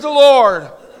The Lord,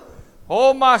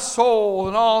 oh my soul,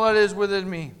 and all that is within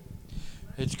me.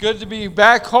 It's good to be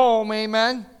back home,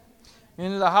 amen,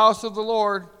 into the house of the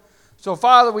Lord. So,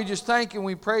 Father, we just thank you and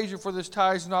we praise you for this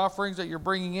tithes and offerings that you're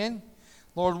bringing in.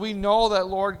 Lord, we know that,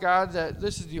 Lord God, that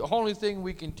this is the only thing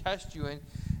we can test you in.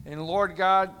 And, Lord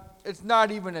God, it's not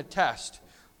even a test.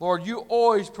 Lord, you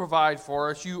always provide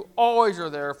for us. You always are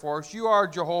there for us. You are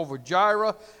Jehovah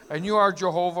Jireh, and you are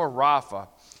Jehovah Rapha.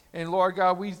 And Lord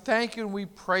God, we thank you and we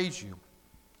praise you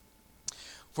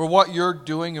for what you're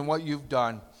doing and what you've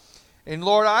done. And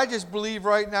Lord, I just believe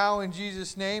right now in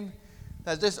Jesus' name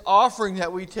that this offering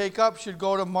that we take up should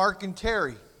go to Mark and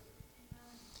Terry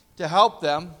to help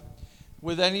them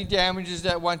with any damages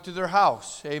that went to their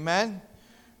house. Amen.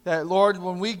 That Lord,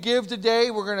 when we give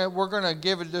today, we're gonna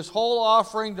give this whole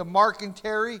offering to Mark and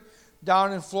Terry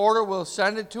down in Florida. We'll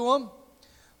send it to them,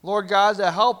 Lord God,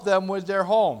 to help them with their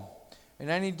home and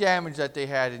any damage that they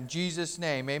had, in Jesus'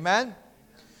 name. Amen?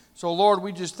 So, Lord,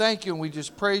 we just thank you and we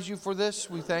just praise you for this.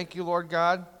 We thank you, Lord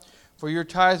God, for your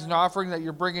tithes and offering that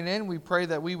you're bringing in. We pray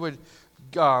that we would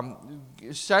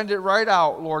send it right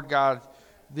out, Lord God.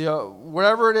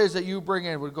 Whatever it is that you bring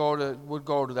in would go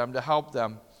to them to help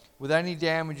them with any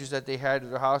damages that they had to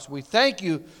their house. We thank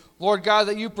you, Lord God,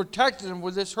 that you protected them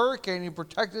with this hurricane. You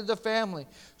protected the family.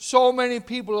 So many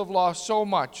people have lost so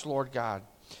much, Lord God.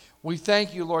 We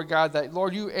thank you, Lord God, that,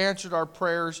 Lord, you answered our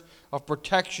prayers of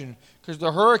protection because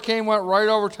the hurricane went right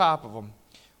over top of them,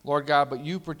 Lord God, but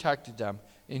you protected them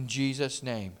in Jesus'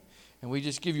 name. And we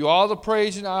just give you all the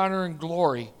praise and honor and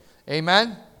glory.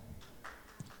 Amen?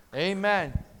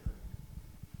 Amen.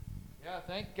 Yeah,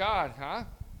 thank God, huh?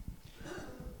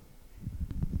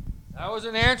 That was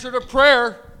an answer to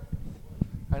prayer.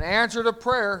 An answer to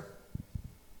prayer.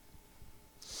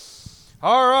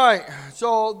 All right,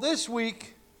 so this week,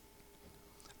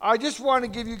 I just want to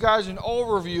give you guys an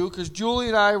overview because Julie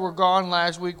and I were gone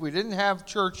last week. We didn't have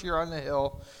church here on the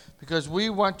hill because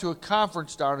we went to a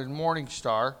conference down in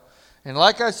Morningstar. And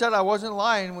like I said, I wasn't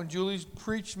lying when Julie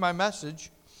preached my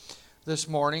message this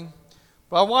morning.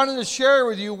 But I wanted to share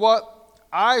with you what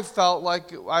I felt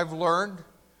like I've learned,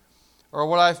 or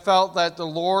what I felt that the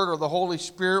Lord or the Holy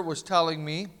Spirit was telling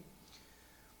me.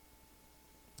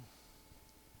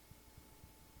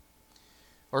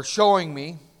 Or showing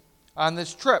me on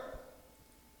this trip.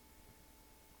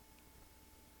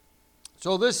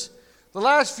 So the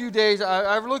last few days,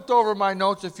 I've looked over my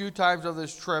notes a few times of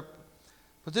this trip.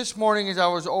 But this morning as I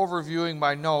was overviewing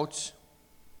my notes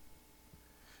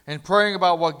and praying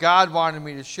about what God wanted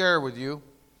me to share with you,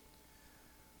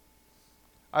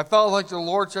 I felt like the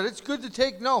Lord said, it's good to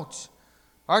take notes.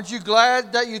 Aren't you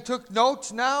glad that you took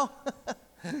notes now?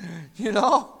 You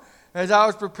know, as I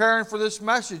was preparing for this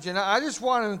message. And I just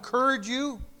want to encourage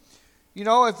you, you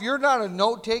know, if you're not a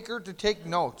note taker, to take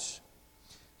notes,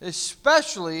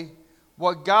 especially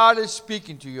what God is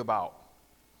speaking to you about.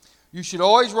 You should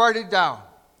always write it down.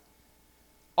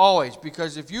 Always.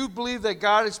 Because if you believe that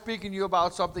God is speaking to you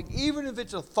about something, even if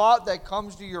it's a thought that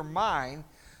comes to your mind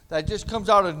that just comes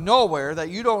out of nowhere, that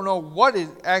you don't know what it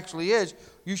actually is,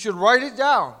 you should write it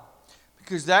down.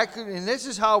 Because and this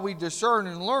is how we discern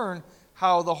and learn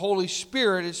how the Holy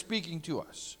Spirit is speaking to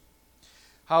us.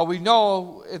 How we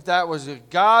know if that was a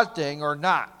God thing or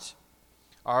not.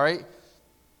 All right?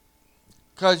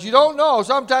 Because you don't know.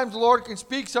 Sometimes the Lord can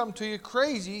speak something to you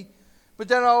crazy, but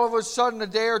then all of a sudden, a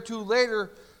day or two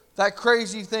later, that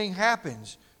crazy thing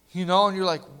happens. You know, and you're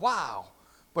like, wow.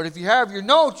 But if you have your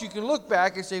notes, you can look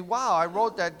back and say, wow, I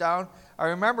wrote that down. I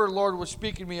remember the Lord was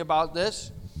speaking to me about this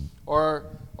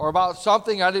or about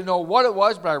something. I didn't know what it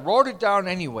was, but I wrote it down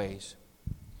anyways.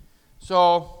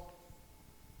 So,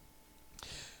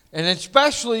 and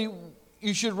especially,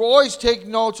 you should always take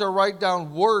notes or write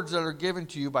down words that are given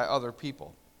to you by other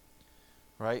people.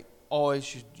 Right?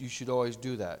 You should always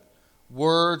do that.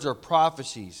 Words or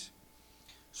prophecies.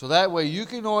 So that way you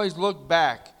can always look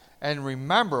back and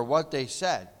remember what they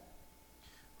said.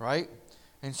 Right?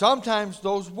 And sometimes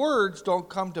those words don't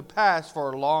come to pass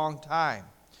for a long time.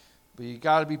 But you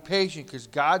got to be patient because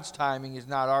God's timing is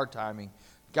not our timing.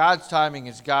 God's timing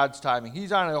is God's timing.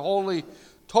 He's on a holy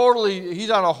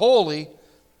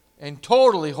and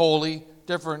totally holy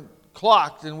different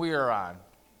clock than we are on.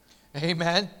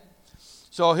 Amen?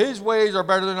 So his ways are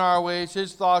better than our ways.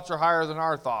 His thoughts are higher than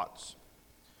our thoughts.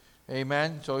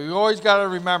 Amen? So you always got to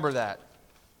remember that.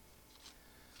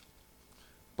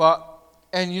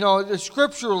 And you know,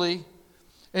 scripturally,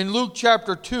 in Luke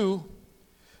chapter 2,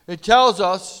 it tells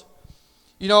us,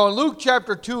 you know, in Luke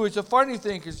chapter 2, it's a funny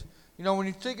thing because, you know, when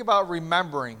you think about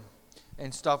remembering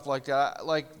and stuff like that,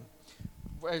 like,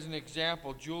 as an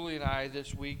example, Julie and I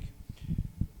this week,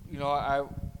 you know,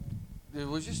 it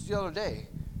was just the other day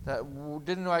that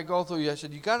didn't I go through. I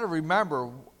said, you got to remember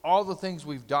all the things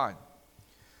we've done.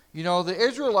 You know, the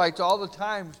Israelites a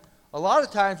lot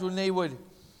of times when they would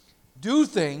do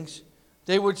things,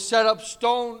 they would set up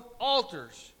stone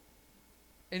altars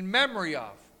in memory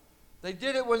of. They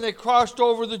did it when they crossed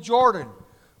over the Jordan,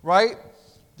 right?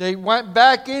 They went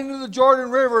back into the Jordan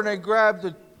River and they grabbed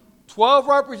the 12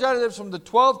 representatives from the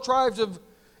 12 tribes of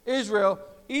Israel.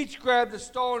 Each grabbed a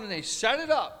stone and they set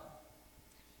it up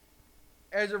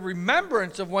as a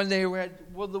remembrance of when they were in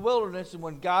the wilderness and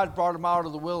when God brought them out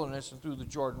of the wilderness and through the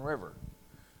Jordan River,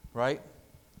 right?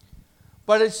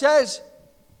 But it says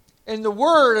in the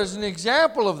Word as an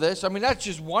example of this, I mean, that's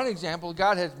just one example.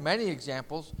 God has many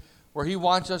examples where He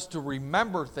wants us to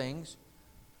remember things,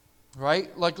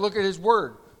 right? Like, look at His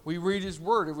Word. We read His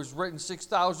Word. It was written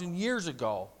 6,000 years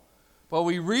ago. But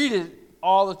we read it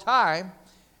all the time,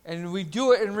 and we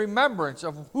do it in remembrance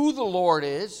of who the Lord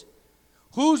is,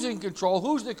 who's in control,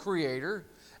 who's the Creator,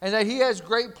 and that He has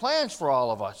great plans for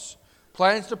all of us.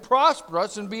 Plans to prosper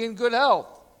us and be in good health.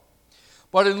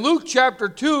 But in Luke chapter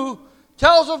 2,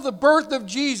 tells of the birth of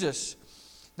Jesus.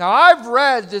 Now, I've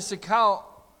read this account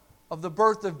of the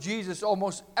birth of Jesus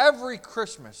almost every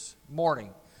Christmas morning.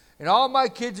 And all my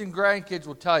kids and grandkids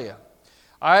will tell you.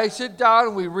 I sit down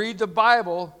and we read the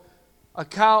Bible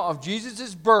account of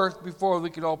Jesus' birth before we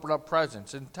can open up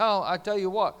presents. And I tell you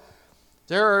what,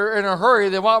 they're in a hurry.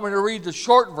 They want me to read the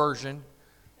short version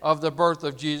of the birth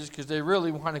of Jesus because they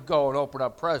really want to go and open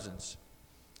up presents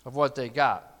of what they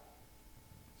got.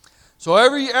 So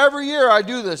every year I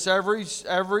do this, every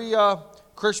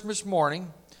Christmas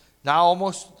morning, now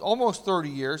almost 30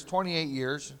 years, 28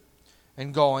 years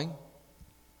and going.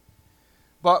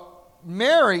 But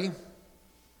Mary, in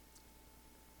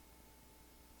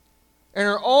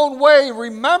her own way,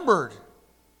 remembered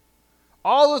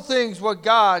all the things what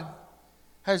God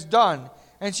has done.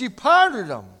 And she pondered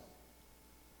them.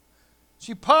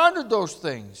 She pondered those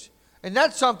things. And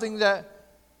that's something that,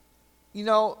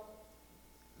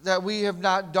 that we have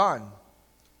not done,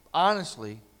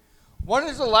 honestly. When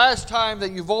is the last time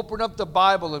that you've opened up the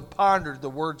Bible and pondered the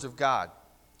words of God?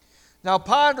 Now,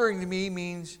 pondering to me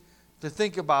means to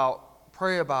think about,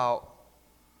 pray about,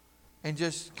 and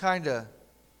just kind of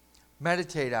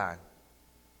meditate on,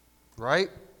 right?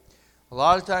 A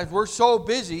lot of times we're so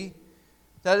busy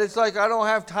that it's like I don't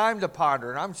have time to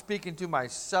ponder. And I'm speaking to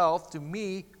myself, to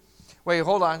me. Wait,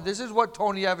 hold on. This is what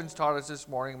Tony Evans taught us this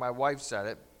morning. My wife said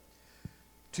it.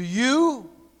 To you,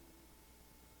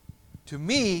 to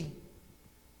me,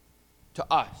 to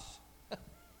us.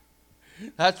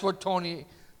 That's what Tony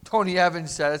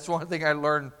Evans said. That's one thing I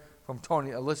learned from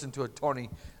Tony. I listened to a Tony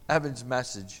Evans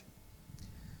message.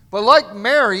 But like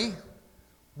Mary,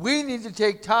 we need to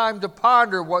take time to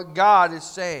ponder what God is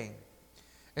saying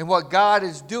and what God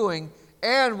is doing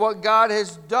and what God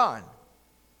has done.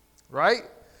 Right?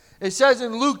 It says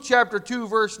in Luke chapter 2,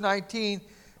 verse 19,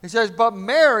 it says, but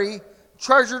Mary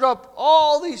treasured up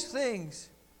all these things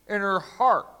in her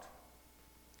heart.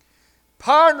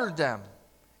 Pondered them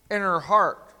in her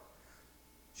heart.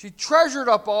 She treasured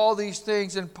up all these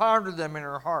things and pondered them in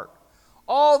her heart.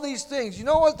 All these things. You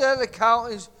know what that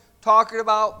account is talking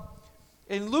about?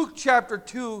 In Luke chapter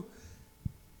 2,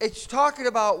 it's talking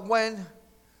about when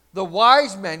the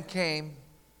wise men came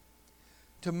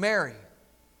to Mary.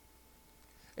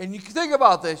 And you can think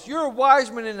about this. You're a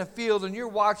wise man in the field and you're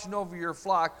watching over your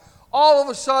flock. All of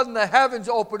a sudden the heavens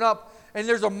open up and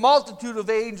there's a multitude of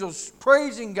angels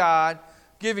praising God,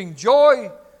 giving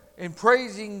joy and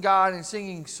praising God and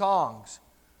singing songs.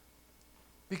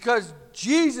 Because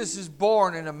Jesus is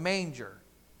born in a manger.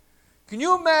 Can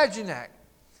you imagine that?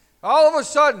 All of a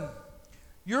sudden,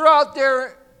 you're out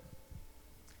there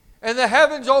and the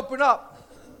heavens open up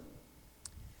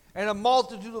and a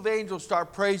multitude of angels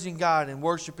start praising God and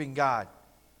worshiping God.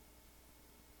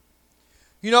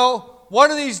 You know, one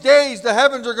of these days the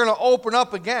heavens are going to open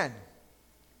up again,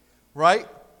 right?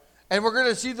 And we're going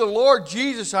to see the Lord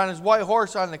Jesus on His white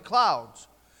horse on the clouds.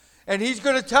 And He's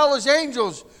going to tell His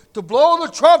angels to blow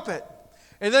the trumpet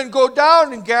and then go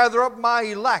down and gather up my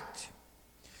elect.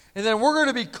 And then we're going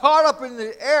to be caught up in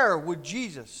the air with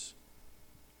Jesus.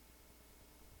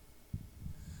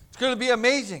 It's going to be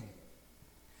amazing.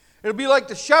 It'll be like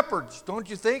the shepherds, don't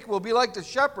you think? We'll be like the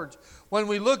shepherds when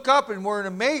we look up and we're in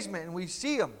amazement and we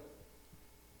see Him.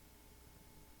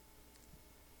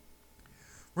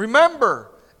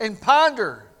 Remember and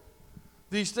ponder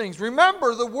these things.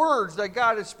 Remember the words that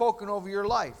God has spoken over your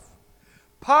life.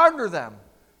 Ponder them.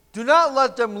 Do not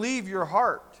let them leave your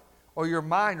heart or your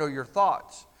mind or your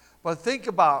thoughts. But think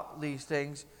about these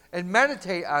things and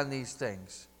meditate on these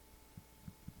things.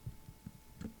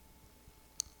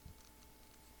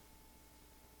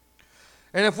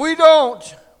 And if we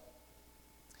don't,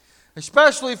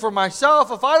 especially for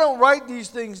myself, if I don't write these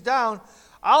things down,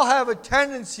 I'll have a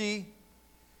tendency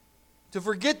to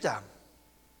forget them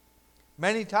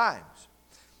many times.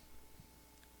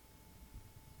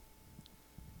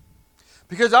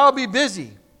 Because I'll be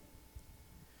busy.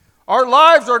 Our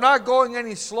lives are not going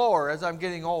any slower as I'm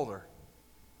getting older.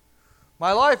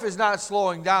 My life is not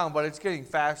slowing down, but it's getting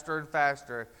faster and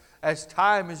faster as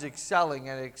time is excelling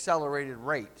at an accelerated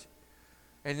rate.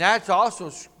 And that's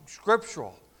also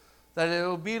scriptural, that it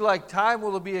will be like time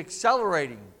will be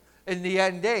accelerating in the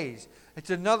end days. It's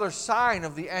another sign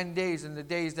of the end days and the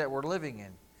days that we're living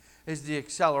in, is the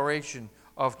acceleration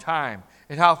of time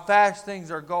and how fast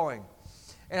things are going.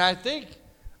 And I think,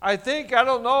 I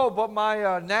don't know, but my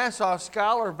NASA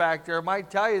scholar back there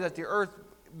might tell you that the earth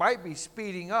might be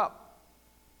speeding up,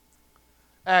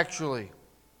 actually.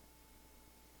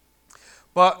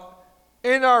 But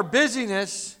in our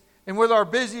busyness and with our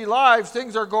busy lives,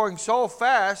 things are going so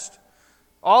fast.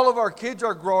 All of our kids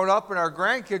are growing up and our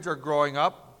grandkids are growing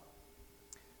up.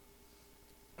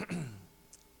 And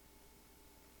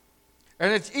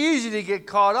it's easy to get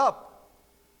caught up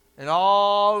in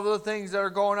all of the things that are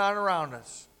going on around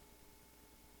us.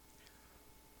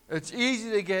 It's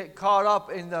easy to get caught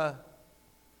up in the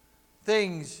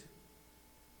things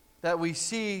that we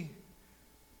see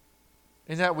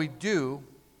and that we do.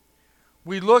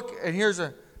 We look, and here's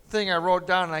a thing I wrote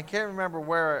down, and I can't remember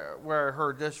where I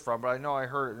heard this from, but I know I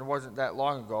heard it, and it wasn't that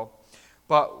long ago.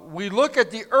 But we look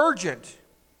at the urgent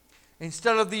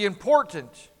instead of the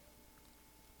important.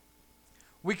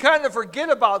 We kind of forget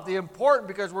about the important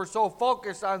because we're so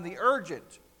focused on the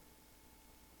urgent.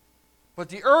 But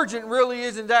the urgent really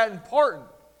isn't that important.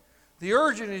 The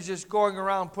urgent is just going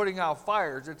around putting out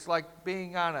fires. It's like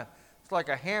being it's like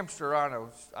a hamster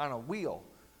on a wheel,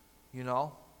 you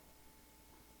know,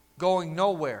 going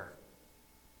nowhere.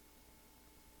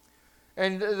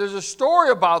 And there's a story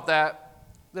about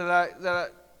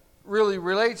that really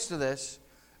relates to this.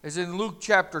 It's in Luke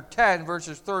chapter 10,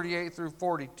 verses 38 through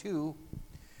 42.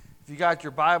 If you got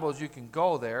your Bibles, you can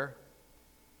go there.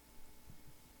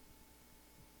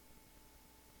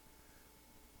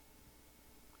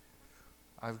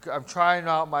 I'm trying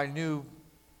out my new,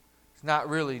 it's not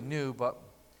really new, but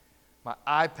my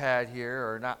iPad here,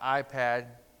 or not iPad,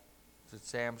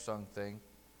 it's a Samsung thing.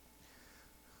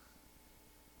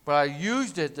 But I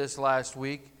used it this last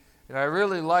week, and I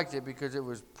really liked it because it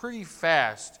was pretty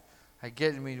fast at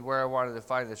getting me to where I wanted to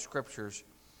find the scriptures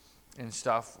and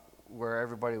stuff where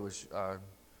everybody was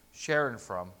sharing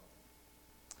from.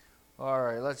 All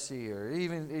right, let's see here. You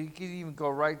can even go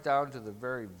right down to the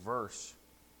very verse.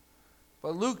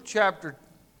 But Luke chapter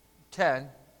 10,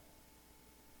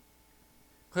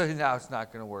 now it's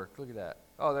not going to work. Look at that.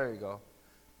 Oh, there you go.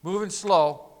 Moving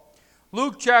slow.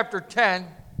 Luke chapter 10,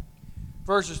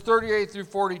 verses 38 through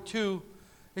 42.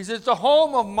 He says, it's the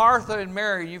home of Martha and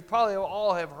Mary. You probably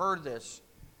all have heard this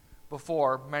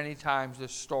before many times,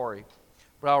 this story.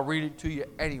 But I'll read it to you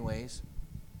anyways.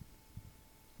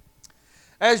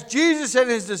 As Jesus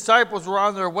and his disciples were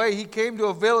on their way, he came to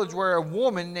a village where a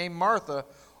woman named Martha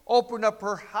opened up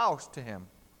her house to him.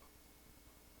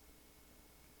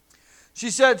 She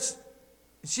said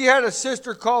she had a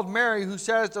sister called Mary who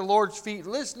sat at the Lord's feet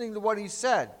listening to what he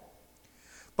said.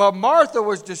 But Martha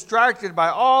was distracted by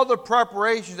all the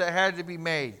preparations that had to be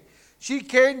made. She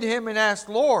came to him and asked,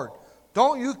 Lord,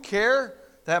 don't you care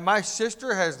that my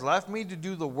sister has left me to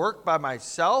do the work by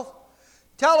myself?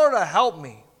 Tell her to help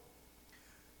me.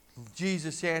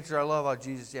 Jesus answered, I love how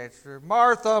Jesus answered,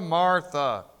 Martha,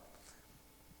 Martha.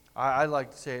 I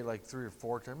like to say it like 3 or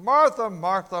 4 times. Martha,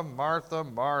 Martha, Martha,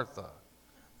 Martha.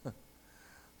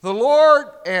 The Lord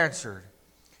answered,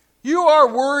 you are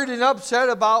worried and upset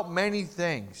about many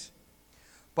things,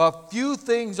 but few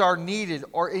things are needed,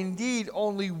 or indeed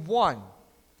only one.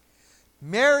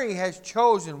 Mary has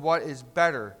chosen what is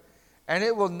better, and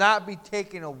it will not be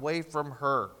taken away from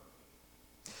her.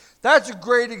 That's a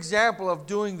great example of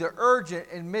doing the urgent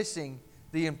and missing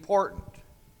the important.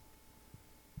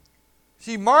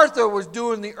 See, Martha was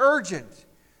doing the urgent.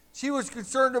 She was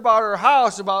concerned about her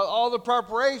house, about all the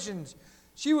preparations.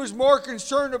 She was more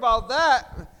concerned about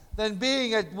that than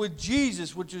being with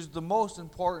Jesus, which is the most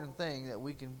important thing that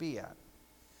we can be at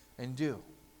and do.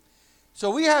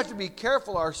 So we have to be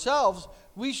careful ourselves.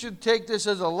 We should take this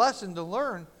as a lesson to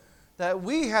learn that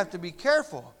we have to be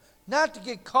careful not to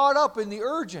get caught up in the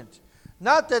urgent.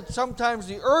 Not that sometimes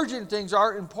the urgent things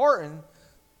aren't important,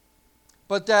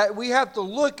 but that we have to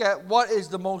look at what is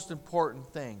the most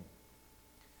important thing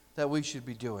that we should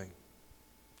be doing.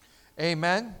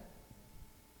 Amen?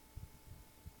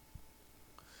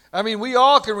 I mean, we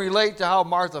all can relate to how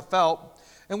Martha felt.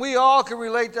 And we all can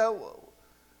relate to,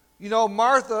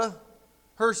 Martha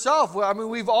herself. I mean,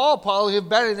 we've all probably have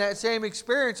been in that same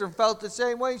experience and felt the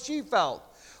same way she felt.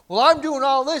 Well, I'm doing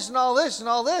all this and all this and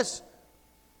all this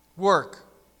work.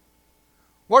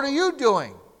 What are you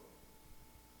doing?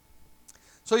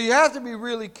 So you have to be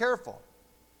really careful.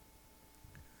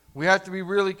 We have to be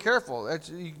really careful.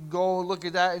 You can go look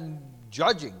at that in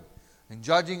judging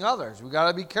others. We've got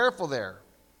to be careful there.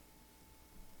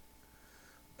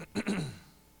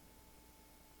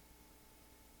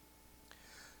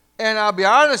 And I'll be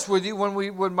honest with you,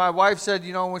 when my wife said,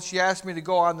 when she asked me to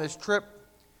go on this trip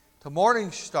to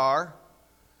Morning Star,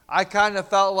 I kind of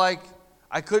felt like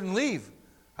I couldn't leave.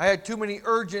 I had too many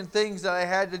urgent things that I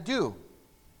had to do.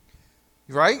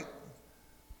 Right?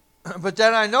 But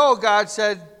then I know God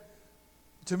said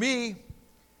to me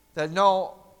that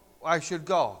no, I should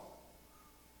go.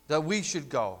 That we should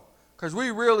go. Because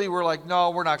we really were like, no,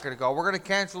 we're not going to go. We're going to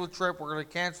cancel the trip. We're going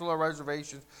to cancel our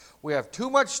reservations. We have too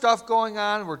much stuff going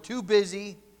on. We're too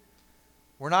busy.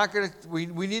 We're not going to, we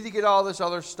need to get all this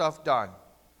other stuff done.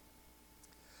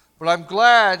 But I'm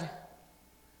glad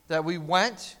that we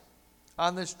went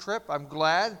on this trip. I'm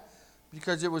glad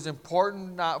because it was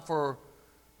important not for,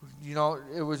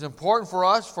 it was important for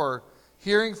us for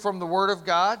hearing from the Word of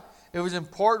God. It was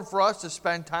important for us to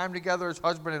spend time together as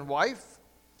husband and wife.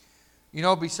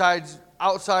 Besides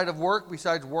outside of work,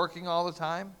 besides working all the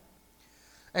time.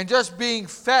 And just being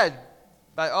fed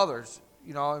by others,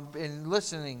 and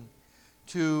listening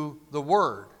to the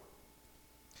Word.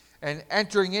 And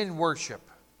entering in worship.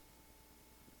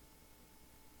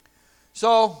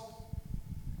 So,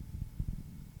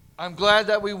 I'm glad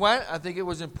that we went. I think it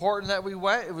was important that we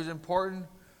went. It was important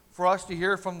for us to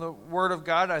hear from the Word of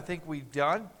God. I think we've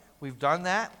done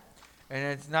that.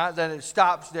 And it's not that it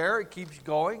stops there. It keeps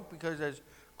going because as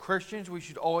Christians, we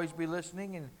should always be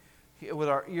listening and with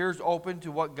our ears open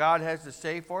to what God has to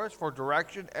say for us for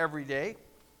direction every day.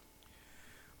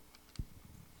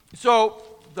 So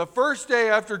the first day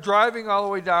after driving all the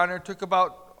way down there, it took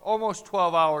about almost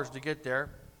 12 hours to get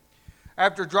there.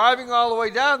 After driving all the way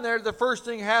down there, the first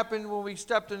thing happened when we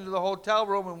stepped into the hotel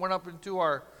room and went up into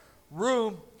our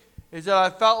room is that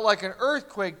I felt like an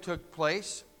earthquake took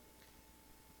place.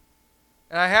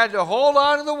 And I had to hold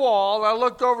on to the wall. And I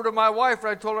looked over to my wife and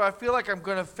I told her, I feel like I'm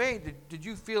going to faint. Did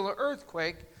you feel an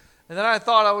earthquake? And then I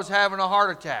thought I was having a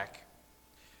heart attack.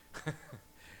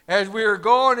 As we were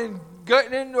going and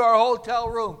getting into our hotel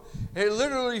room, it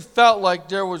literally felt like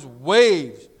there was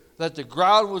waves, that the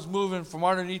ground was moving from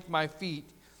underneath my feet,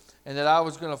 and that I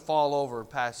was going to fall over and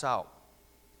pass out.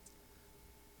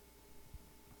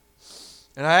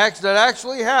 And that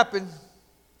actually happened.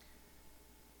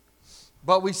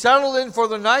 But we settled in for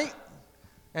the night,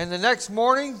 and the next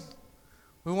morning,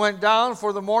 we went down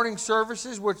for the morning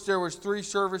services, which there was 3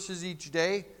 services each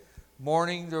day.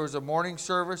 There was a morning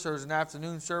service, there was an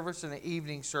afternoon service, and an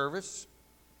evening service.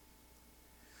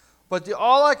 But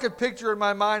all I could picture in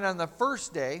my mind on the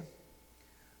first day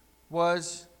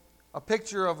was a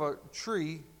picture of a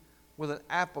tree with an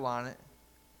apple on it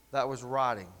that was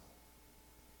rotting.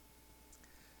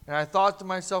 And I thought to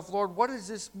myself, Lord, what does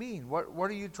this mean?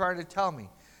 What are you trying to tell me?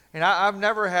 And I've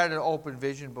never had an open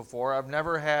vision before. I've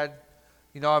never had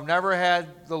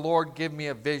the Lord give me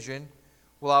a vision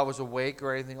while I was awake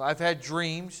or anything. I've had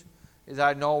dreams, as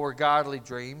I know were godly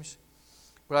dreams.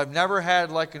 But I've never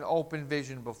had like an open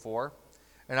vision before.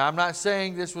 And I'm not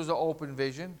saying this was an open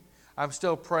vision. I'm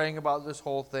still praying about this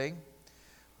whole thing.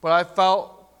 But I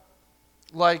felt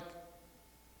like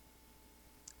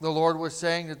the Lord was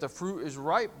saying that the fruit is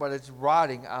ripe, but it's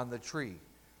rotting on the tree.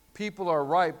 People are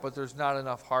ripe, but there's not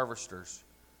enough harvesters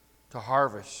to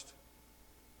harvest.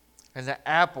 And the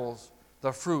apples,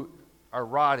 the fruit, are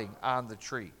rotting on the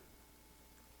tree.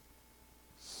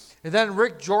 And then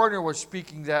Rick Joyner was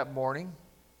speaking that morning.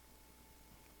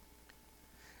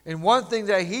 And one thing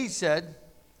that he said,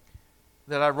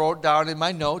 that I wrote down in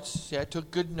my notes, see, I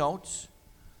took good notes,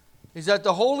 is that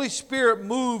the Holy Spirit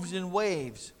moves in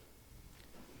waves.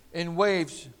 In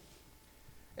waves.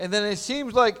 And then it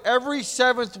seems like every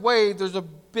 7th wave, there's a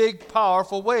big,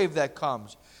 powerful wave that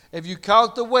comes. If you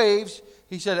count the waves,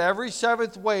 he said every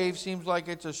 7th wave seems like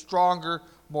it's a stronger,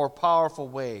 more powerful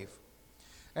wave.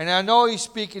 And I know he's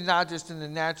speaking not just in the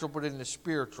natural, but in the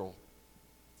spiritual.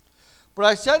 But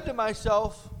I said to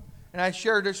myself, and I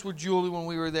shared this with Julie when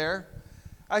we were there,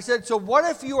 I said, so what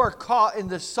if you are caught in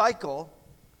the cycle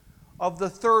of the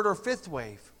 3rd or 5th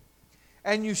wave?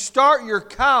 And you start your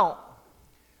count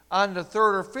on the 3rd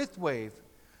or 5th wave,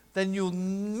 then you'll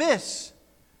miss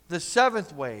the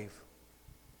 7th wave.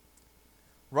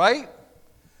 Right?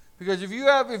 Because if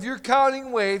you're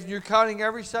counting waves, you're counting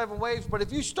every 7 waves, but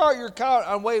if you start your count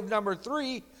on wave number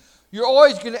 3, you're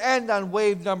always going to end on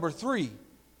wave number 3.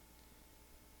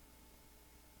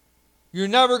 You're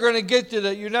never going to get to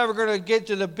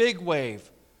the big wave,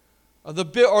 or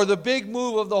the big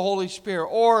move of the Holy Spirit,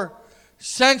 or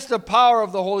sense the power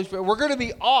of the Holy Spirit. We're going to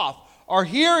be off. Our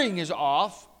hearing is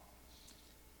off.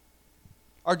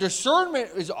 Our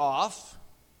discernment is off.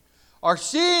 Our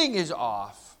seeing is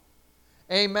off.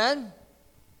 Amen?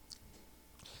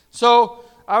 So,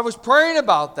 I was praying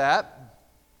about that.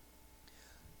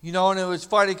 And it was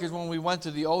funny because when we went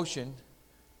to the ocean,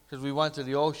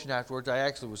 afterwards, I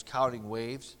actually was counting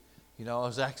waves. I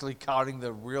was actually counting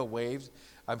the real waves.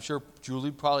 I'm sure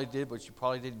Julie probably did, but she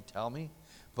probably didn't tell me.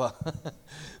 But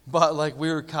like we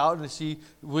were counting to see,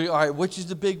 all right, which is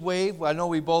the big wave? I know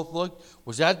we both looked.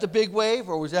 Was that the big wave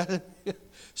or was that a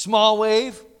small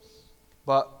wave?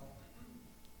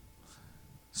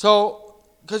 So,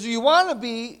 because you want to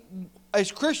be,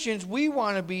 as Christians, we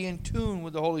want to be in tune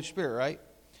with the Holy Spirit, right?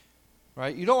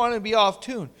 Right? You don't want to be off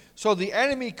tune. So the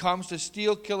enemy comes to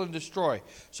steal, kill, and destroy.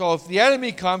 So if the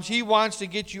enemy comes, he wants to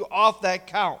get you off that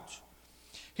count.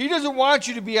 He doesn't want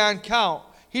you to be on count.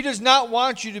 He does not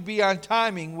want you to be on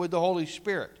timing with the Holy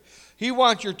Spirit. He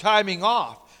wants your timing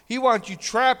off. He wants you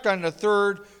trapped on the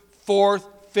 3rd, 4th,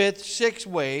 5th, 6th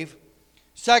wave,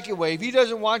 2nd wave. He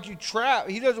doesn't want you trapped.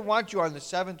 He doesn't want you on the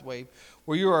 7th wave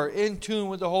where you are in tune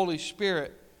with the Holy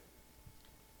Spirit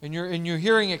and you're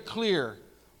hearing it clear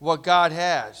what God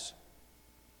has.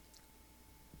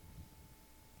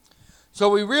 So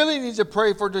we really need to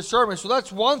pray for discernment. So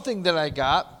that's one thing that I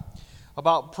got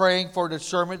about praying for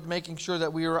discernment, making sure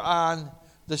that we are on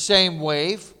the same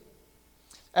wave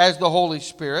as the Holy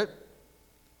Spirit,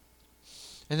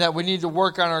 and that we need to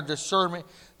work on our discernment.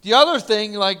 The other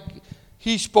thing, like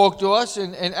he spoke to us,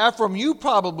 and Ephraim, you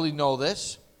probably know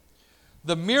this,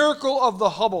 the miracle of the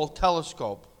Hubble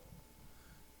telescope.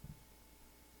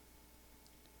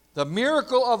 The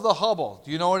miracle of the Hubble.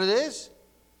 Do you know what it is?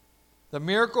 The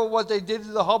miracle, what they did to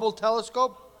the Hubble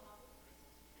telescope?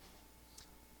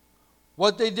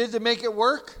 What they did to make it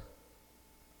work?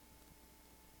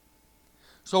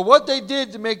 So what they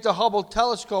did to make the Hubble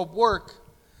telescope work,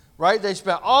 right? They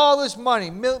spent all this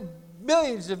money,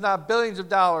 millions if not billions of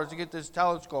dollars to get this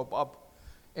telescope up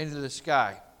into the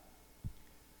sky.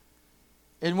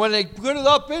 And when they put it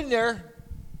up in there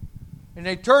and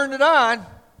they turned it on,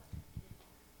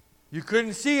 you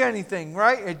couldn't see anything,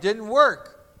 right? It didn't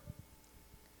work.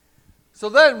 So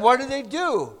then what did they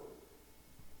do?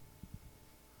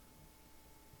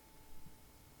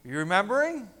 You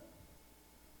remembering?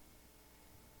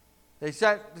 They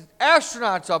sent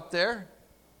astronauts up there,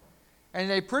 and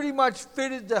they pretty much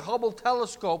fitted the Hubble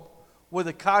telescope with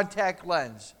a contact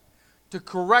lens to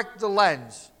correct the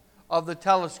lens of the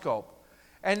telescope.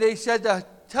 And they said the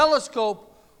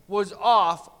telescope was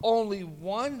off only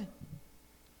 1/50th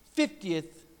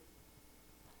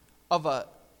of a...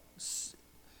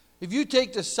 If you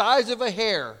take the size of a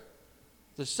hair,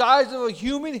 the size of a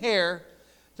human hair,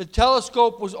 the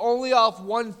telescope was only off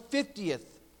 1/50th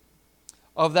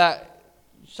of that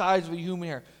size of a human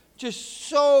hair. Just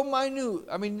so minute.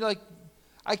 I mean, like,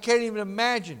 I can't even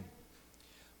imagine.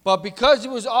 But because it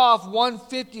was off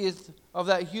 1/50th of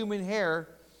that human hair,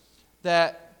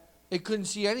 that it couldn't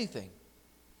see anything.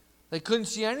 They couldn't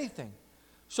see anything.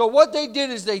 So what they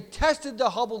did is they tested the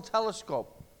Hubble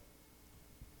telescope.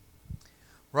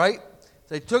 Right?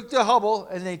 They took the Hubble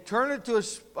and they turned it to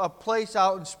a place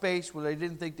out in space where they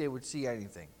didn't think they would see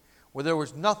anything. Where there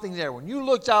was nothing there. When you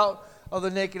looked out of the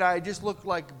naked eye, it just looked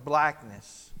like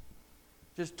blackness.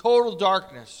 Just total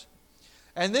darkness.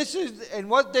 And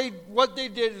what they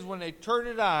did is when they turned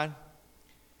it on,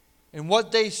 and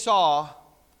what they saw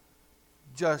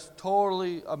just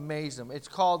totally amazed them. It's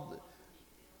called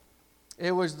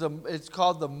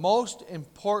the most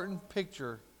important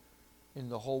picture in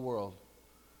the whole world.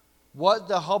 What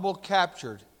the Hubble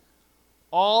captured,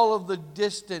 all of the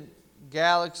distant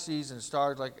galaxies and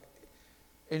stars,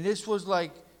 and this was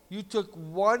like you took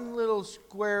one little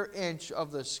square inch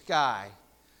of the sky,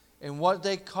 and what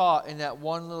they caught in that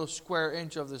one little square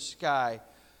inch of the sky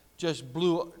just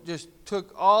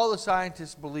took all the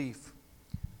scientists' belief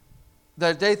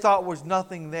that they thought was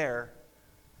nothing there,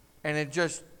 and it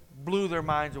just blew their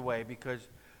minds away because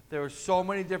there were so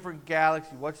many different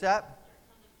galaxies. What's that?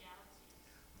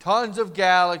 Tons of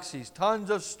galaxies, tons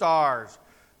of stars,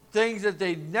 things that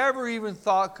they never even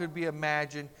thought could be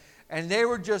imagined. And they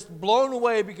were just blown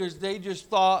away because they just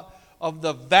thought of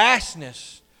the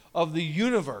vastness of the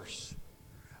universe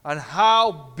and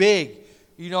how big.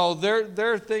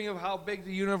 Their thing of how big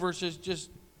the universe is just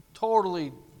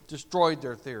totally destroyed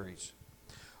their theories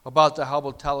about the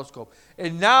Hubble telescope.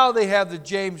 And now they have the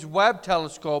James Webb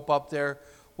telescope up there,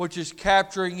 which is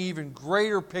capturing even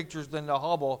greater pictures than the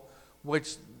Hubble,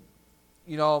 which,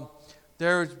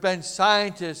 there's been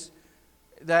scientists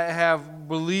that have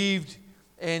believed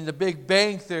in the Big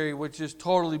Bang Theory, which just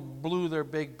totally blew their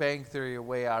Big Bang Theory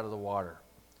away out of the water.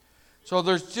 So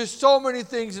there's just so many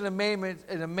things in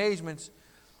amazement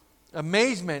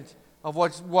of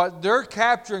what they're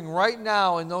capturing right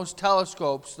now in those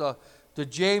telescopes. The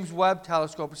James Webb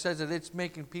telescope, it says that it's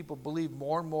making people believe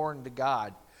more and more into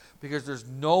God, because there's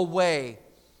no way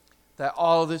that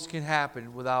all of this can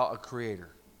happen without a creator.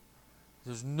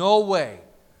 There's no way.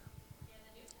 Yeah,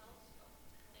 the new telescope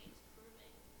is proving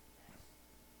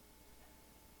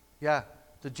that. Yeah,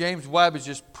 the James Webb is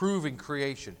just proving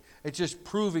creation. It's just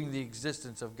proving the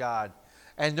existence of God.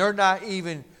 And they're not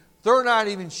even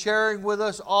sharing with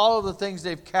us all of the things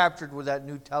they've captured with that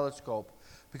new telescope,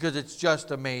 because it's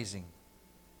just amazing.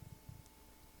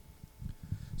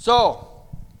 So,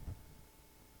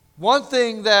 one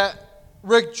thing that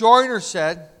Rick Joyner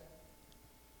said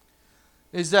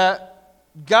is that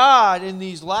God in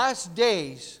these last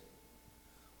days,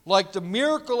 like the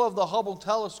miracle of the Hubble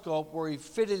telescope where he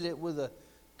fitted it with a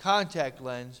contact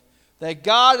lens, that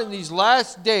God in these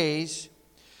last days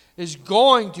is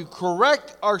going to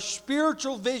correct our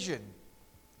spiritual vision.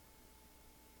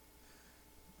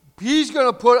 He's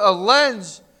going to put a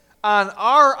lens on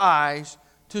our eyes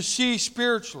to see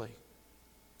spiritually.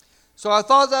 So I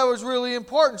thought that was really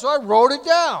important. So I wrote it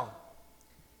down.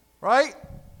 Right?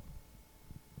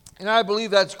 And I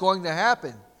believe that's going to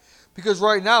happen. Because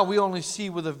right now we only see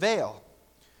with a veil.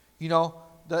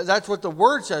 That's what the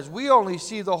Word says. We only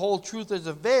see the whole truth as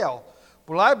a veil.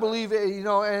 But I believe, and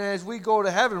as we go to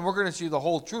heaven, we're going to see the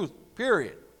whole truth,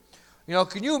 period.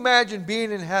 Can you imagine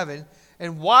being in heaven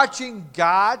and watching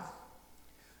God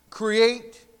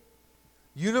create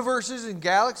universes and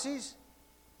galaxies?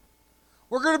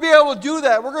 We're going to be able to do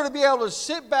that. We're going to be able to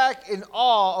sit back in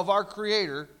awe of our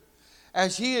Creator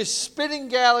as He is spitting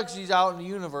galaxies out in the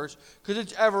universe, because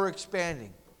it's ever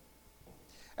expanding.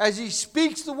 As He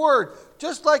speaks the Word,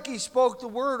 just like He spoke the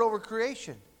Word over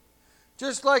creation.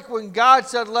 Just like when God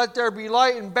said, "Let there be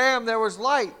light," and bam, there was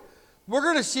light. We're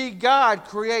going to see God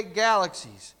create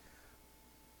galaxies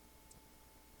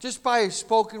just by His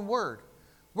spoken Word.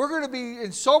 We're going to be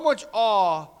in so much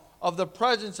awe of the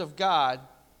presence of God.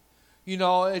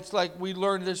 It's like we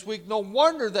learned this week. No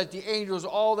wonder that the angels,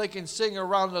 all they can sing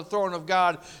around the throne of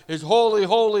God is "Holy,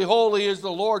 holy, holy is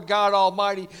the Lord God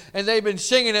Almighty." And they've been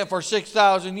singing it for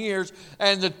 6,000 years,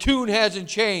 and the tune hasn't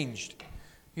changed.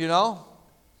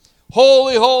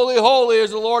 Holy, holy, holy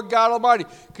is the Lord God Almighty.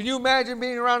 Can you imagine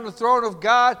being around the throne of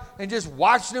God and just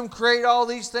watching Him create all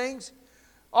these things?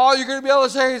 All you're going to be able to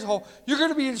say is, you're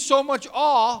going to be in so much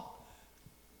awe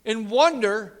and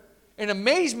wonder and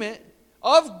amazement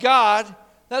of God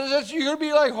that you're going to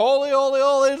be like, "Holy, holy,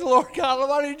 holy is the Lord God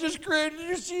Almighty." He just created, did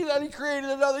you see that? He created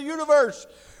another universe.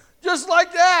 Just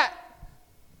like that.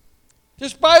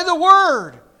 Just by the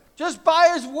Word. Just by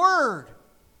His Word.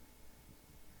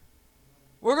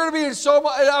 We're going to be in so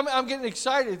much. I'm getting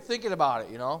excited thinking about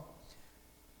it,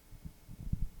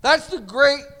 That's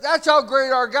how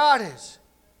great our God is.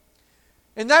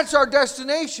 And that's our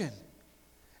destination,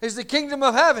 is the kingdom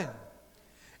of heaven.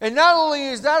 And not only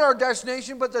is that our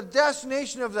destination, but the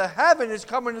destination of the heaven is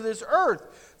coming to this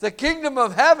earth. The kingdom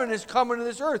of heaven is coming to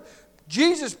this earth.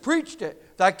 Jesus preached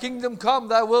it. "Thy kingdom come,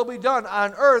 thy will be done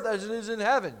on earth as it is in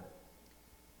heaven."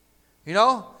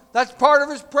 That's part of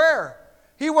His prayer.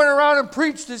 He went around and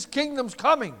preached His kingdom's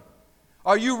coming.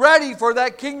 Are you ready for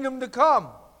that kingdom to come?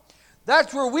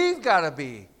 That's where we've got to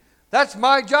be. That's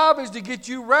my job, is to get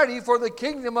you ready for the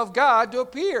kingdom of God to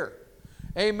appear.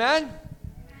 Amen?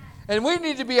 And we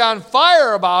need to be on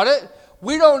fire about it.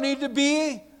 We don't need to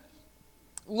be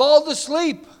lulled to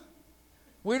sleep.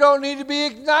 We don't need to be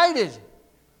ignited.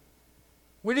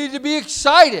 We need to be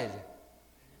excited.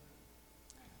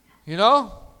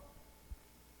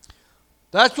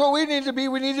 That's what we need to be.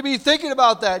 We need to be thinking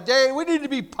about that day. We need to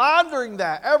be pondering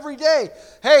that every day.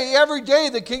 Hey, every day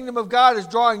the kingdom of God is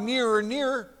drawing nearer and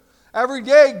nearer. Every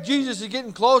day Jesus is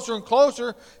getting closer and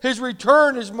closer. His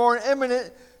return is more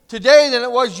imminent today than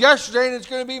it was yesterday, and it's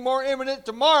going to be more imminent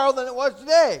tomorrow than it was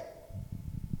today.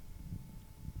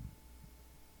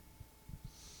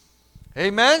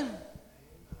 Amen?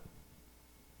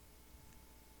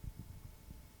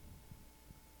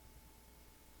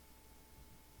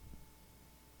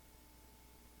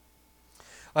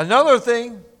 Another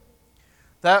thing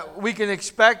that we can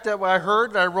expect, that I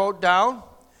heard, that I wrote down,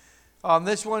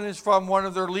 this one is from one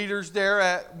of their leaders there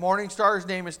at Morning Star. His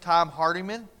name is Tom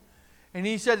Hardiman. And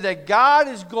he said that God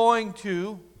is going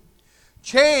to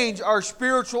change our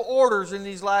spiritual orders in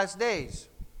these last days.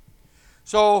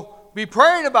 So be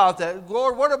praying about that.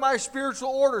 Lord, what are my spiritual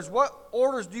orders? What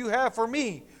orders do you have for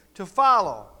me to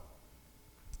follow?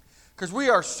 Because we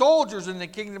are soldiers in the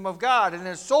kingdom of God. And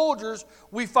as soldiers,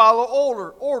 we follow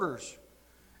orders.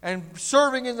 And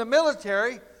serving in the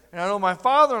military, and I know my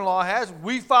father-in-law has,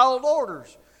 we followed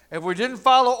orders. If we didn't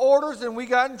follow orders, then we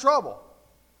got in trouble.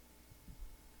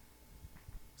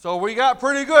 So we got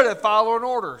pretty good at following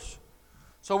orders.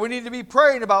 So we need to be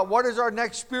praying about what is our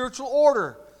next spiritual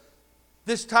order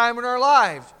this time in our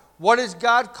lives. What is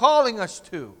God calling us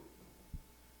to?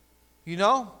 You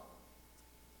know?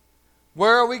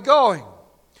 Where are we going?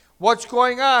 What's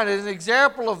going on? And an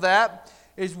example of that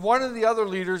is one of the other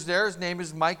leaders there. His name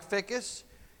is Mike Fickus.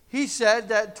 He said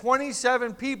that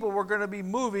 27 people were going to be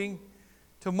moving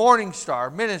to Morning Star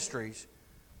Ministries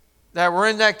that were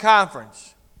in that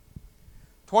conference.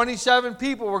 27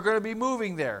 people were going to be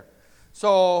moving there.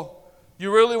 So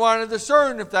you really want to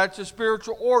discern if that's a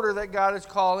spiritual order that God is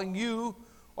calling you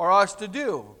or us to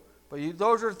do. But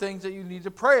those are things that you need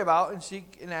to pray about and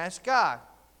seek and ask God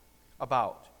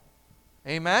about.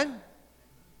 Amen?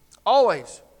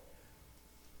 Always.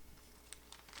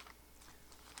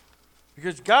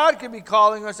 Because God can be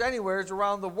calling us anywhere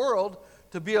around the world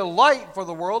to be a light for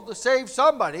the world, to save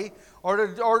somebody, or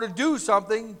to do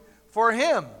something for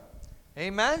Him.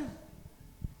 Amen?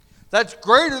 That's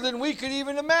greater than we could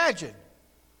even imagine.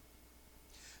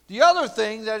 The other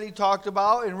thing that he talked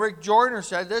about, and Rick Joyner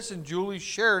said this, and Julie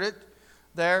shared it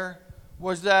there,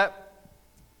 was that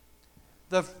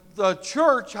the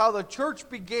church, how the church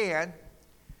began,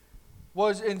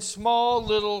 was in small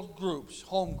little groups,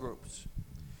 home groups.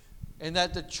 And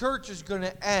that the church is going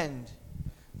to end,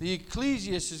 the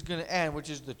ecclesias is going to end, which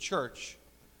is the church,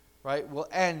 right, will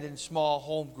end in small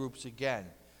home groups again.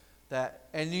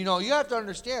 And you have to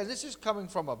understand, this is coming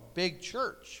from a big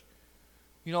church.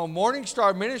 Morning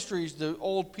Star Ministries, the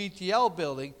old PTL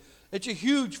building, it's a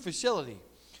huge facility.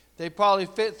 They probably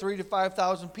fit 3,000 to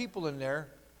 5,000 people in there,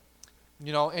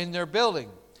 in their building.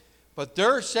 But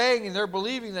they're saying and they're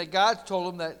believing that God's told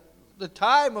them that the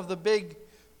time of the big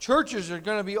churches are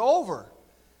going to be over.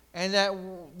 And that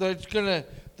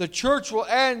the church will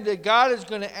end, that God is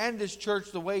going to end His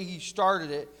church the way He started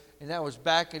it, and that was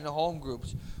back in the home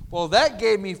groups. Well, that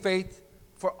gave me faith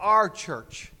for our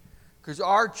church, because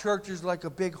our church is like a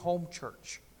big home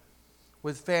church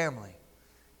with family.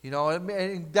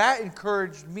 And that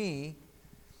encouraged me.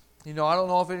 I don't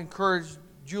know if it encouraged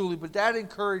Julie, but that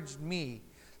encouraged me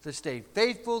to stay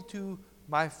faithful to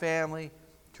my family,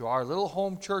 to our little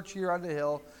home church here on the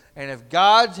hill. And if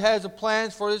God has a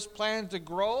plans for this plan to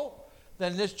grow,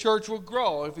 then this church will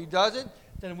grow. If He doesn't,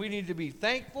 then we need to be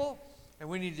thankful, and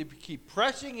we need to keep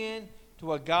pressing in to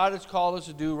what God has called us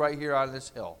to do right here on this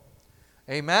hill.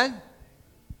 Amen?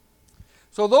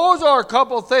 So those are a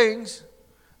couple things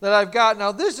that I've got.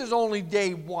 Now, this is only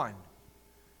day one.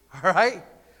 All right?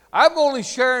 I'm only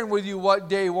sharing with you what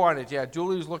day one is. Yeah,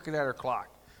 Julie's looking at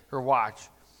her watch.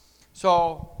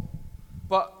 So,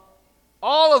 but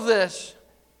all of this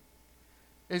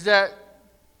is that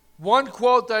one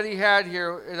quote that he had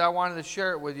here, and I wanted to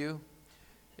share it with you,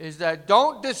 is that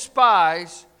don't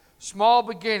despise small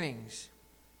beginnings.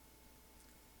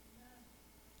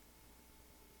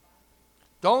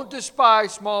 Don't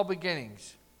despise small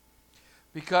beginnings.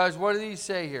 Because what did he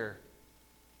say here?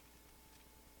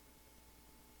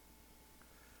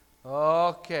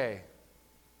 Okay.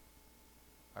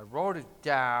 I wrote it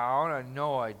down. I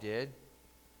know I did.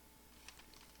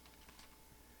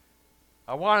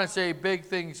 I want to say big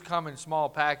things come in small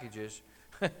packages.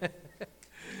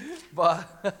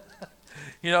 But,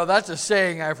 that's a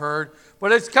saying I've heard.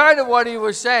 But it's kind of what he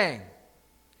was saying.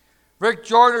 Rick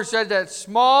Joyner said that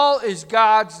small is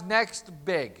God's next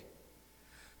big.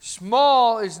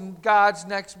 Small is God's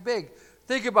next big.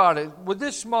 Think about it. With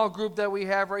this small group that we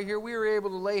have right here, we were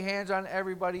able to lay hands on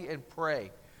everybody and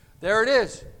pray. There it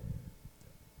is.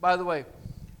 By the way,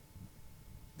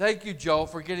 thank you, Joe,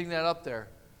 for getting that up there.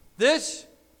 This,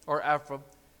 or Ephraim,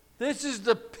 this is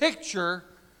the picture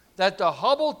that the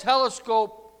Hubble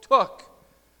telescope took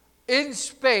in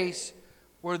space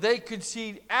where they could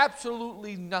see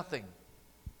absolutely nothing.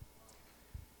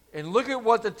 And look at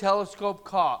what the telescope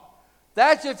caught.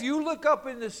 That's if you look up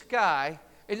in the sky,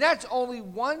 and that's only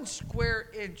 1 square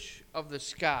inch of the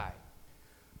sky.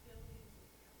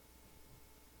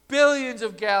 Billions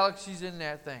of galaxies in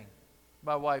that thing,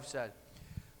 my wife said.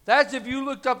 That's if you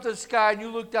looked up to the sky and you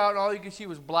looked out and all you could see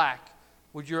was black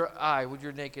with your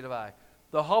naked eye.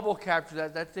 The Hubble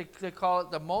captured that. They call it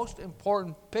the most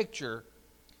important picture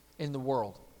in the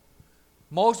world.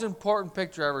 Most important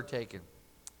picture ever taken.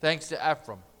 Thanks to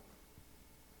Ephraim.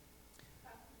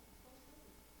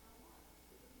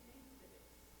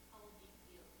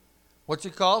 What's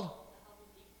it called?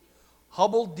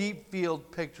 Hubble Deep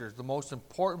Field Pictures. The most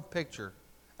important picture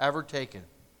ever taken.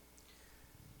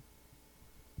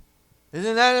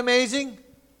 Isn't that amazing?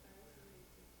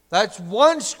 That's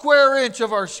 1 square inch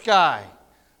of our sky.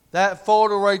 That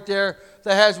photo right there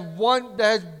that has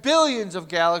billions of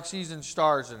galaxies and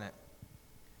stars in it.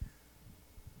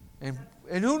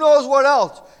 And who knows what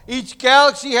else? Each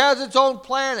galaxy has its own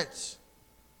planets.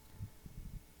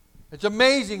 It's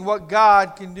amazing what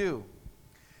God can do.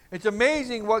 It's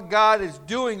amazing what God is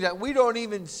doing that we don't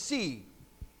even see.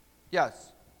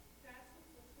 Yes? That's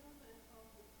the fulfillment of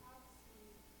the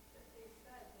prophecy that they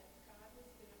said that God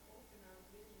was going to open our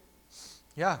vision.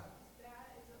 Yeah.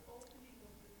 That is an opening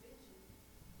of the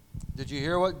vision. Did you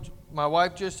hear what my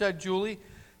wife just said, Julie?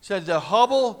 Said the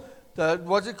Hubble,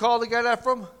 what's it called again,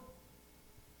 Ephraim?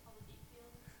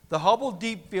 The Hubble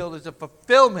Deep Field is a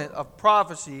fulfillment of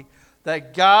prophecy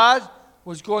that God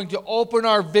was going to open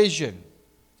our vision.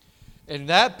 And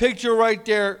that picture right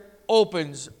there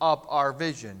opens up our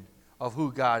vision of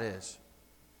who God is.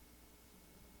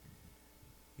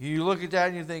 You look at that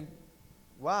and you think,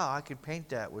 wow, I could paint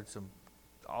that with some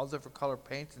all different color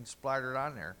paints and splatter it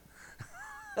on there.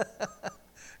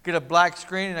 Get a black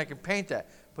screen and I can paint that.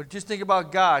 But just think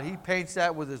about God. He paints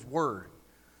that with His Word.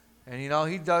 And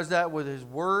He does that with His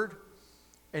Word.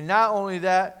 And not only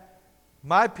that,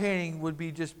 my painting would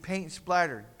be just paint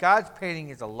splattered. God's painting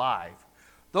is alive.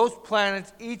 Those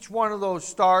planets, each one of those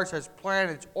stars has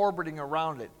planets orbiting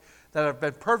around it that have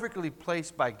been perfectly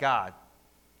placed by God.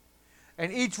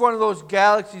 And each one of those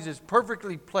galaxies is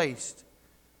perfectly placed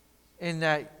in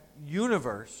that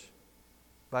universe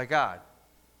by God.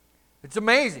 It's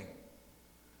amazing.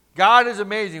 God is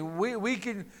amazing.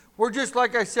 We're just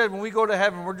like I said, when we go to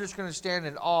heaven, we're just going to stand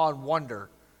in awe and wonder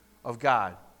of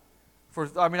God.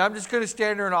 I'm just going to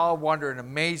stand there in awe and wonder and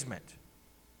amazement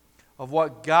of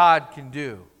what God can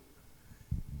do.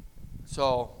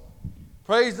 So,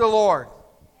 praise the Lord.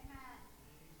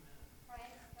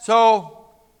 So,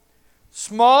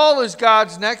 small is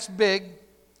God's next big.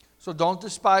 So don't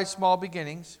despise small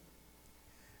beginnings.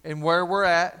 And where we're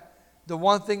at, the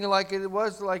one thing we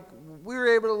were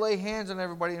able to lay hands on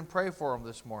everybody and pray for them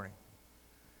this morning.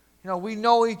 We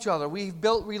know each other. We've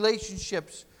built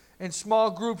relationships. In small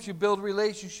groups, you build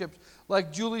relationships.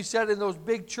 Like Julie said, in those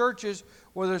big churches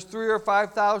where there's 3,000 or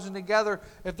 5,000 together,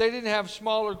 if they didn't have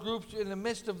smaller groups in the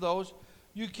midst of those,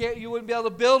 you wouldn't be able to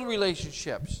build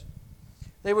relationships.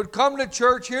 They would come to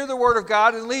church, hear the Word of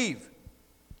God, and leave.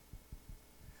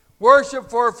 Worship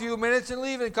for a few minutes and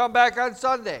leave and come back on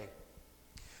Sunday.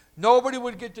 Nobody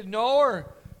would get to know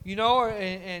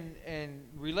and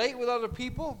relate with other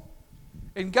people.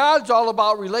 And God's all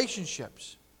about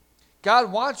relationships.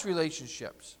 God wants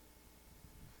relationships.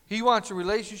 He wants a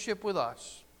relationship with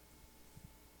us.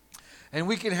 And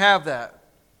we can have that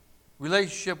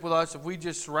relationship with us if we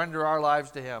just surrender our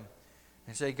lives to Him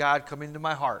and say, God, come into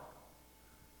my heart.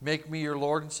 Make me your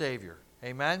Lord and Savior.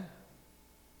 Amen?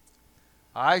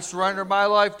 I surrender my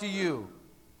life to you.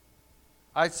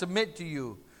 I submit to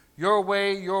you. Your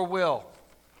way, your will.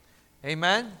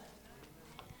 Amen?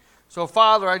 So,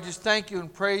 Father, I just thank you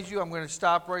and praise you. I'm going to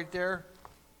stop right there.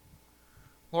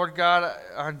 Lord God,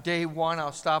 on day one,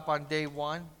 I'll stop on day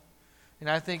one. And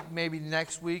I think maybe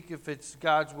next week, if it's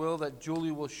God's will, that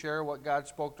Julie will share what God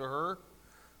spoke to her.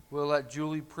 We'll let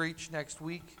Julie preach next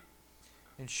week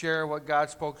and share what God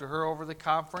spoke to her over the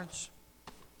conference.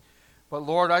 But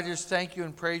Lord, I just thank you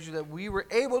and praise you that we were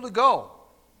able to go.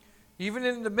 Even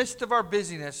in the midst of our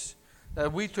busyness,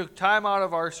 that we took time out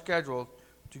of our schedule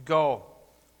to go,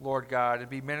 Lord God, and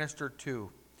be ministered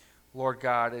to, Lord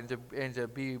God, and to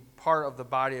be part of the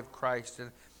body of Christ.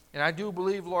 And I do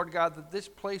believe, Lord God, that this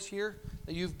place here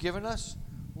that you've given us,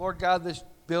 Lord God, this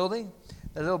building,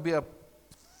 that it'll be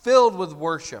filled with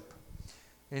worship.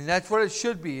 And that's what it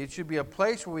should be. It should be a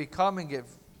place where we come and get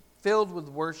filled with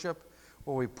worship,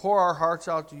 where we pour our hearts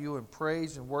out to you in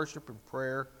praise and worship and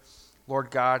prayer, Lord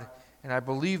God. And I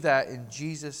believe that in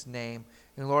Jesus' name.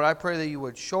 And Lord, I pray that you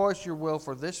would show us your will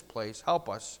for this place. Help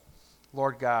us,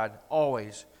 Lord God,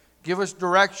 always. Give us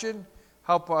direction.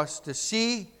 Help us to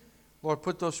see. Lord,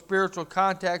 put those spiritual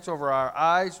contacts over our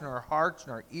eyes and our hearts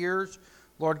and our ears.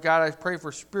 Lord God, I pray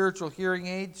for spiritual hearing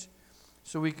aids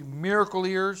so we can miracle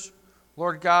ears.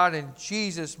 Lord God, in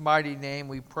Jesus' mighty name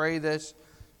we pray this.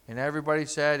 And everybody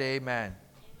said amen.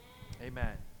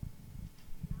 Amen.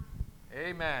 Amen.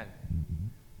 Amen.